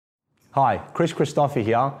Hi, Chris Christopher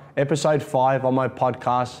here, episode 5 on my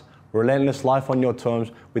podcast, Relentless Life on Your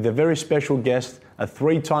Terms, with a very special guest, a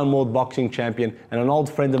 3-time world boxing champion and an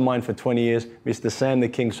old friend of mine for 20 years, Mr. Sam the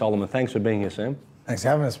King Solomon. Thanks for being here, Sam. Thanks for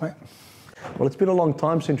having us, mate. Well, it's been a long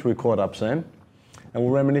time since we caught up, Sam, and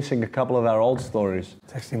we're reminiscing a couple of our old stories.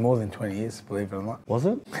 It's actually more than 20 years, believe it or not. Was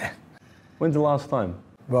it? When's the last time?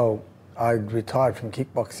 Well, I retired from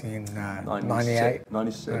kickboxing in 98.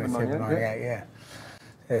 97, 98, yeah.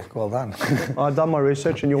 Yeah, well done. I'd done my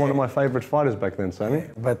research and you're one of my favourite fighters back then, Sammy.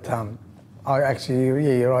 But I actually,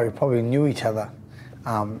 yeah, you're right, we probably knew each other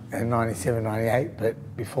in 97, 98, but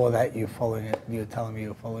before that you were following it, you were telling me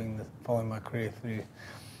you were following my career through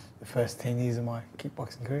the first 10 years of my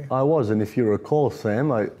kickboxing career. I was, and if you recall,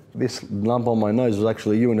 Sam, this lump on my nose was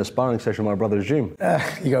actually you in a sparring session at my brother's gym.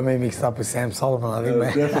 You got me mixed up with Sam Solomon, I think,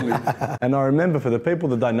 mate. Definitely. And I remember, for the people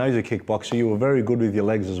that don't know you're a kickboxer, you were very good with your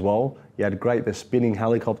legs as well. You had the spinning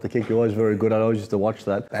helicopter kick, you were always very good. I always used to watch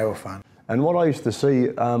that. They were fun. And what I used to see,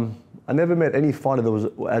 I never met any fighter that was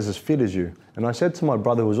as fit as you. And I said to my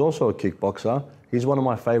brother, who was also a kickboxer, he's one of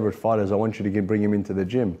my favourite fighters, I want you to bring him into the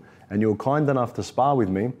gym. And you were kind enough to spar with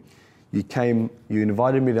me. You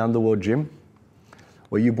invited me to Underworld Gym,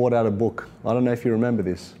 where you brought out a book. I don't know if you remember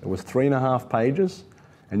this. It was 3.5 pages,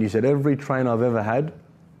 and you said, every trainer I've ever had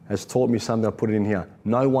has taught me something. I put it in here.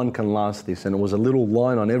 No one can last this. And it was a little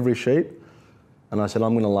line on every sheet. And I said,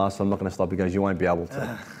 I'm going to last, I'm not going to stop. He goes, you won't be able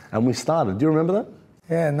to. And we started. Do you remember that?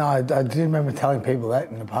 Yeah, no, I do remember telling people that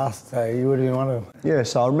in the past. You would have been one of them. Yeah,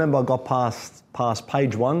 so I remember I got past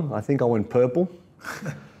page 1. I think I went purple.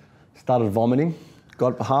 Started vomiting.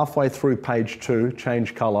 Got halfway through page 2,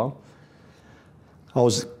 changed colour. I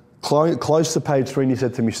was close to page 3 and you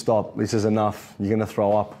said to me, stop, this is enough, you're going to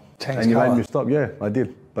throw up. Change and you colour. made me stop. Yeah, I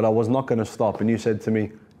did. But I was not going to stop. And you said to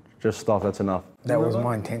me, just stop, that's enough. That was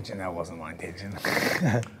my intention. That wasn't my intention.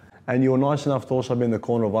 And you were nice enough to also be in the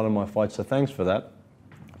corner of one of my fights, so thanks for that.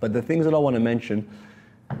 But the things that I want to mention,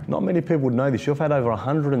 not many people would know this. You've had over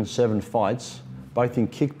 107 fights, both in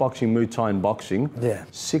kickboxing, Muay Thai and boxing. Yeah.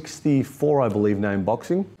 64, I believe, now in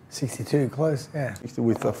boxing. 62, close, yeah.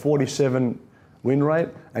 With a 47 win rate,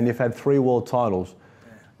 and you've had 3 world titles.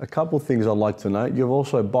 A couple of things I'd like to note. You've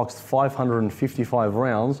also boxed 555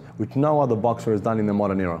 rounds, which no other boxer has done in the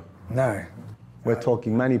modern era. No. We're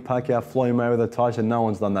talking Manny Pacquiao, Floyd Mayweather, Tyson, no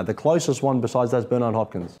one's done that. The closest one besides that's Bernard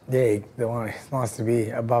Hopkins. Yeah, the one. It's nice to be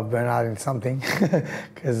above Bernard in something,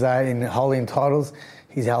 because in holding titles,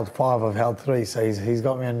 he's held 5, I've held 3, so he's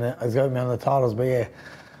got me on the titles, but yeah,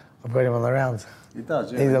 I've got him on the rounds. He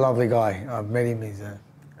does, yeah. He's a lovely guy. I've met him. He's an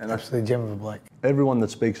absolute gem of a bloke. Everyone that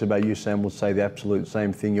speaks about you, Sam, will say the absolute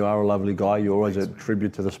same thing. You are a lovely guy. You're always a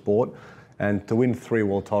tribute to the sport. And to win 3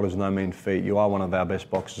 world titles is no mean feat. You are one of our best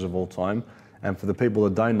boxers of all time. And for the people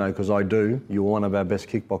that don't know, because I do, you were one of our best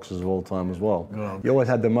kickboxers of all time as well. You always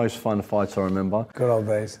had the most fun fights, I remember. Good old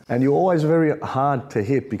days. And you were always very hard to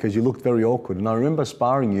hit because you looked very awkward. And I remember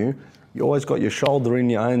sparring you, you always got your shoulder in,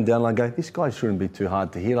 your own down. I go, this guy shouldn't be too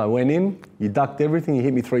hard to hit. I went in, you ducked everything, you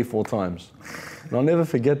hit me 3-4 times. And I'll never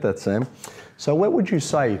forget that, Sam. So what would you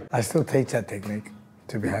say? I still teach that technique,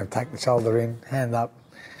 to take the shoulder in, hand up.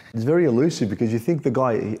 It's very elusive because you think the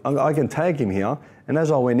guy, I can tag him here, and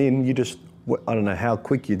as I went in, you just, I don't know how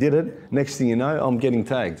quick you did it. Next thing you know, I'm getting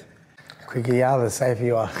tagged. The quicker you are, the safer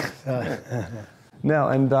you are. Now,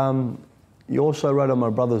 and you also wrote on my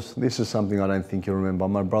brother's, this is something I don't think you remember,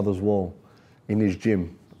 on my brother's wall in his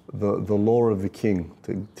gym, the law of the king,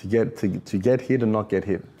 to get hit and not get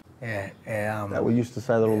hit. Yeah. That we used to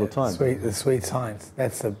say that all the time. The sweet science.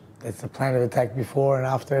 That's the plan of attack before and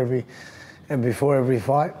after every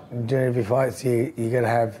fight. During every fight, so you got to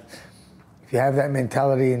have. If you have that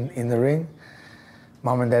mentality in the ring,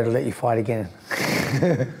 mum and dad will let you fight again.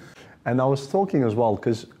 And I was talking as well,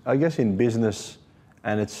 because I guess in business,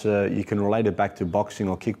 and it's you can relate it back to boxing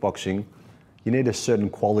or kickboxing, you need a certain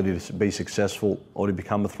quality to be successful or to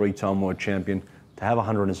become a 3-time world champion, to have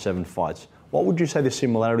 107 fights. What would you say the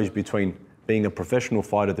similarities between being a professional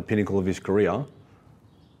fighter at the pinnacle of his career,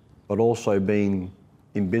 but also being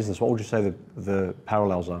in business? What would you say the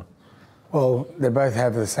parallels are? Well, they both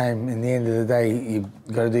have the same. In the end of the day, you've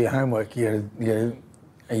got to do your homework. You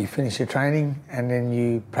finish your training and then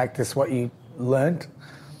you practice what you learnt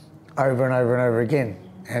over and over and over again.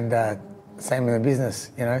 And same in the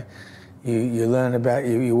business, you know. You learn about,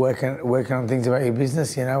 you're working on things about your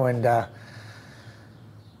business, you know, and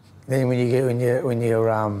then when you're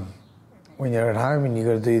at home and you've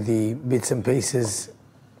got to do the bits and pieces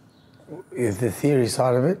with the theory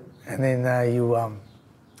side of it, and then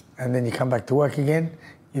you come back to work again,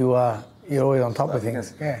 you're always on top of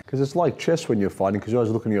things. Yeah. Because it's like chess when you're fighting, because you're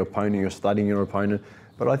always looking at your opponent, you're studying your opponent.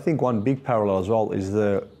 But I think one big parallel as well is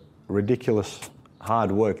the ridiculous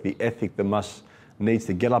hard work, the ethic that needs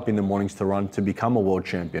to get up in the mornings to run, to become a world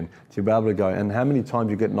champion, to be able to go, and how many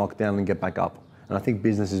times you get knocked down and get back up. And I think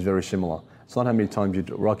business is very similar. It's not how many times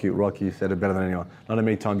Rocky said it better than anyone, not how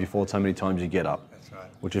many times you fall, it's how many times you get up. That's right.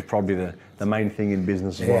 Which is probably the main thing in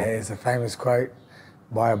business as well. Yeah, it's a famous quote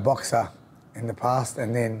by a boxer in the past,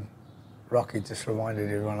 and then Rocky just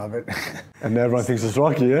reminded everyone of it. And now everyone thinks it's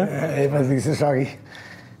Rocky, yeah? Everyone thinks it's Rocky.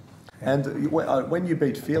 And when you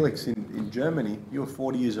beat Felix in Germany, you were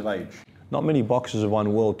 40 years of age. Not many boxers have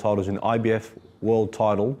won world titles in IBF world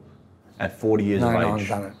title at 40 years of age. No one's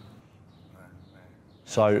done it.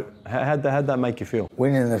 So how'd that make you feel?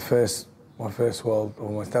 Winning my first world,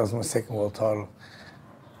 that was my second world title.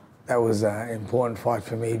 That was an important fight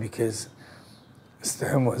for me because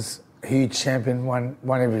Stern was a huge champion, won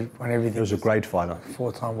everything. He was a great fighter.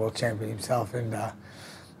 4-time world champion himself, and I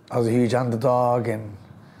was a huge underdog, and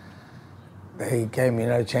they gave me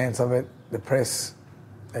no chance of it. The press,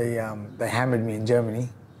 they hammered me in Germany.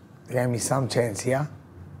 They gave me some chance here,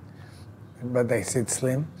 but they said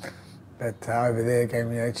slim. But over there, gave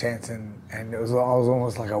me no chance, and I was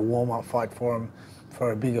almost like a warm-up fight for him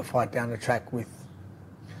for a bigger fight down the track with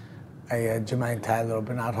a Jermaine Taylor or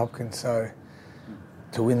Bernard Hopkins. So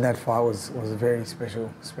to win that fight was a very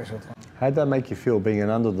special time. How'd that make you feel being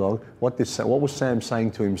an underdog? What was Sam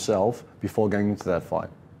saying to himself before going into that fight?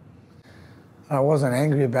 I wasn't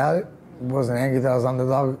angry about it. I wasn't angry that I was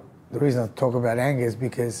underdog. The reason I talk about anger is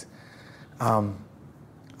because I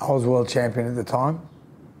was world champion at the time.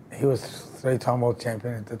 He was 3-time world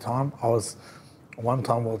champion at the time. I was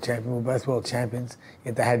 1-time world champion. We were both world champions.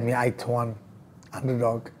 Yet they had me 8-1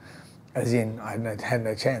 underdog, as in I had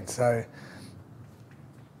no chance. So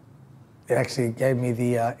it actually gave me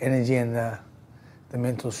the energy and the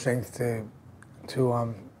mental strength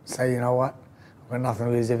to say, you know what, I've got nothing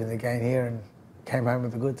to lose, everything to gain here, and came home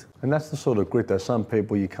with the goods. And that's the sort of grit that some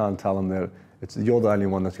people, you can't tell them that you're the only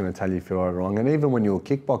one that's going to tell you if you're wrong. And even when you were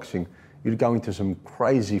kickboxing, you'd go into some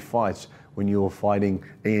crazy fights when you were fighting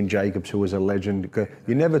Ian Jacobs, who was a legend.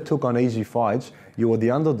 You never took on easy fights. You were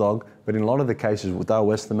the underdog, but in a lot of the cases with Dale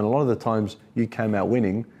Westerman, a lot of the times you came out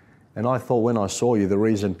winning. And I thought when I saw you, the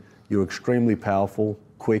reason you were extremely powerful,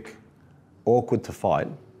 quick, awkward to fight,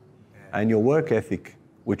 and your work ethic,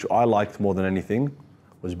 which I liked more than anything,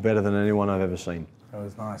 was better than anyone I've ever seen. That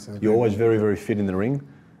was nice. You're always very, very fit in the ring.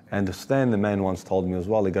 And Stan, the man, once told me as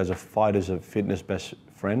well, he goes, a fighter's a fitness best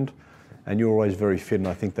friend. And you're always very fit, and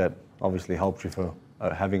I think that obviously helped you for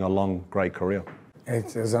having a long, great career.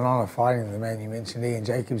 It was an honour fighting the man you mentioned, Ian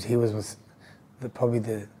Jacobs. He was probably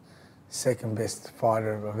the second best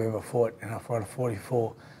fighter I've ever fought, and I fought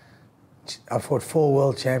 44. I fought 4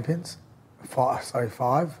 world champions,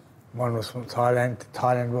 5. One was from Thailand,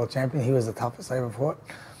 Thailand world champion. He was the toughest I ever fought.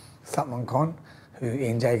 Satman Khan, who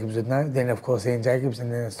Ian Jacobs would know. Then, of course, Ian Jacobs,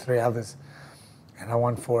 and then there's 3 others. And I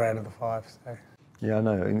won 4 out of the 5. So. Yeah, I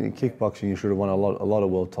know. In kickboxing, you should have won a lot of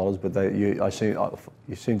world titles, but you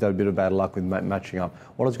seem to have a bit of bad luck with matching up.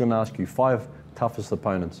 What I was going to ask you, 5 toughest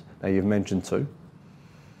opponents. Now, you've mentioned 2.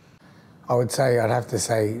 I'd have to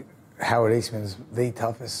say Howard Eastman's the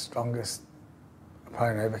toughest, strongest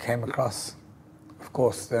opponent I ever came across. Of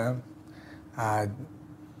course, I'd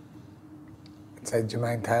say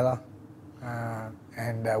Jermaine Taylor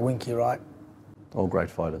and Winky Wright. All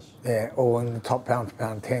great fighters. Yeah, all in the top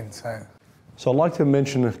pound-for-pound 10. So I'd like to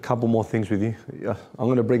mention a couple more things with you. I'm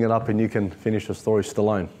going to bring it up and you can finish the story.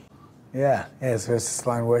 Stallone. Yeah, so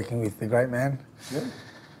Stallone working with the great man. Yeah.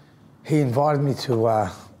 He invited me to,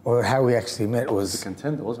 or how we actually met was... The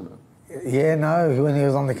Contender, wasn't it? Yeah, no, when he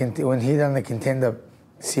was on when he done the Contender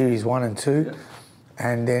Series 1 and 2, yeah.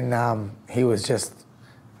 And then he was just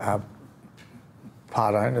part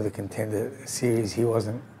owner of the Contender Series. He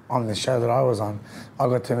wasn't on the show that I was on. I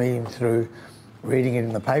got to meet him through reading it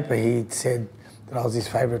in the paper. He'd said that I was his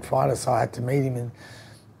favourite fighter, so I had to meet him, and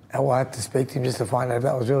I had to speak to him just to find out if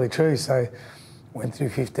that was really true. So went through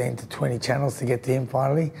 15 to 20 channels to get to him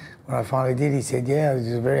finally. When I finally did, he said, yeah, he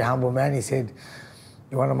was a very humble man. He said,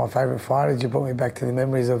 you're one of my favourite fighters. You brought me back to the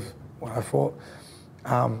memories of when I fought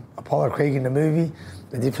Apollo Creed in the movie,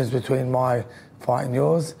 the difference between my fight and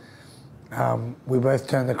yours. We both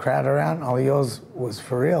turned the crowd around. Only yours was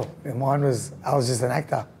for real. And mine was, I was just an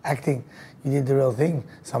actor, acting. You did the real thing.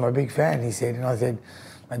 So I'm a big fan, he said. And I said,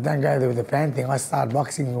 don't go there with the fan thing. I started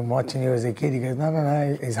boxing and watching you as a kid. He goes,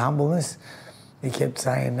 no, his humbleness. He kept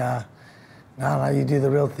saying, no, you do the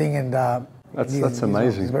real thing. And that's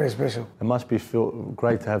amazing. It's very special. It must be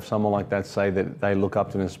great to have someone like that say that they look up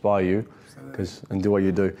to and inspire you and do what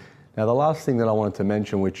you do. Now, the last thing that I wanted to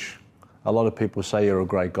mention, which a lot of people say you're a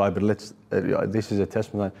great guy, but this is a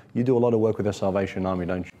testament. You do a lot of work with the Salvation Army,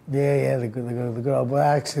 don't you? Yeah, the good old boy.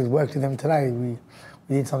 I actually worked with them today. We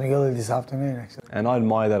did something earlier this afternoon, actually. And I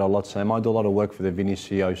admire that a lot, Sam. I do a lot of work for the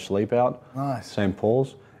Vinicio Sleep Out, Nice. St.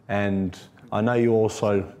 Paul's. And I know you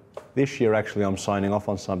also, this year actually I'm signing off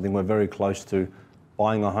on something. We're very close to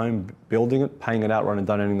buying a home, building it, paying it outright and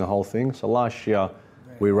donating the whole thing. So last year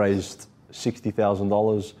we raised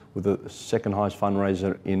 $60,000 with the second highest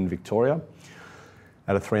fundraiser in Victoria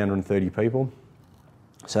out of 330 people.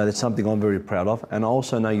 So that's something I'm very proud of. And I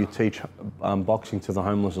also know you teach boxing to the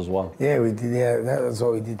homeless as well. Yeah, we did. Yeah, that was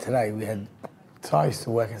what we did today. So I used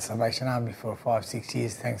to work in Salvation Army for 5-6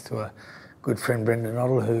 years, thanks to a good friend, Brendan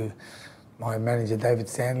Noddle, my manager, David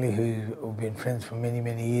Stanley, who we've been friends for many,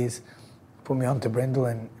 many years, put me on to Brendan,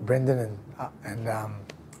 and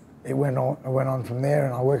it went on from there.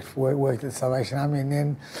 And I worked at Salvation Army, and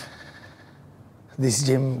then this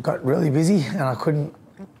gym got really busy, and I couldn't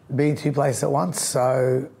be in two places at once,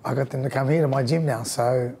 so I got them to come here to my gym now.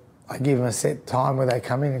 So I give them a set time where they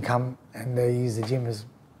come in and they use the gym as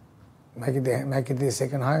make it their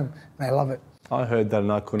second home, and they love it. I heard that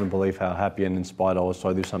and I couldn't believe how happy and inspired I was, so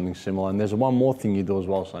I do something similar. And there's one more thing you do as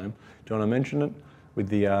well, Sam. Do you want to mention it? With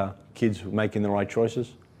the kids making the right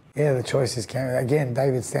choices? Yeah, the choices came. Again,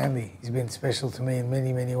 David Stanley, he's been special to me in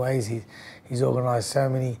many, many ways. He's organised so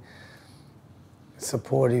many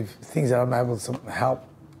supportive things that I'm able to help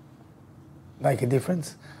make a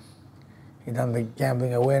difference. He's done the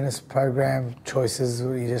gambling awareness program, choices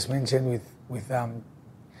that you just mentioned with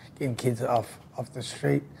getting kids off the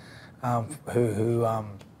street who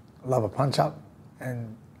love a punch up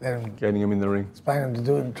and let them getting them in the ring. Explain them to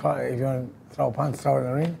do it and try. If you want to throw a punch, throw it in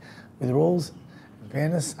the ring with rules and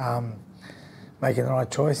fairness. Making the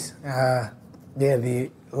right choice. Put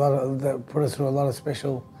us through a lot of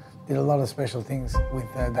special things with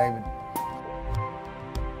David.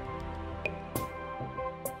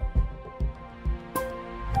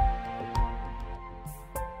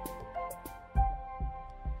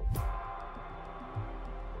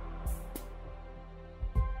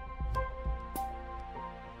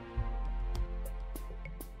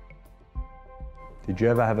 Did you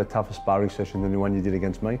ever have a tougher sparring session than the one you did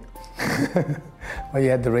against me? Well, you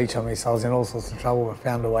had the reach on me, so I was in all sorts of trouble, but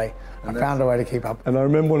found a way. I found a way to keep up. And I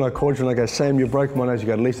remember when I called you and I go, Sam, you broke my nose. You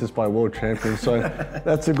go, at least it's by a world champion. So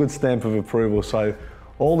that's a good stamp of approval. So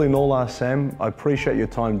all in all, Sam, I appreciate your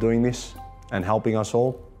time doing this and helping us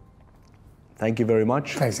all. Thank you very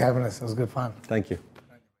much. Thanks for having us. It was good fun. Thank you.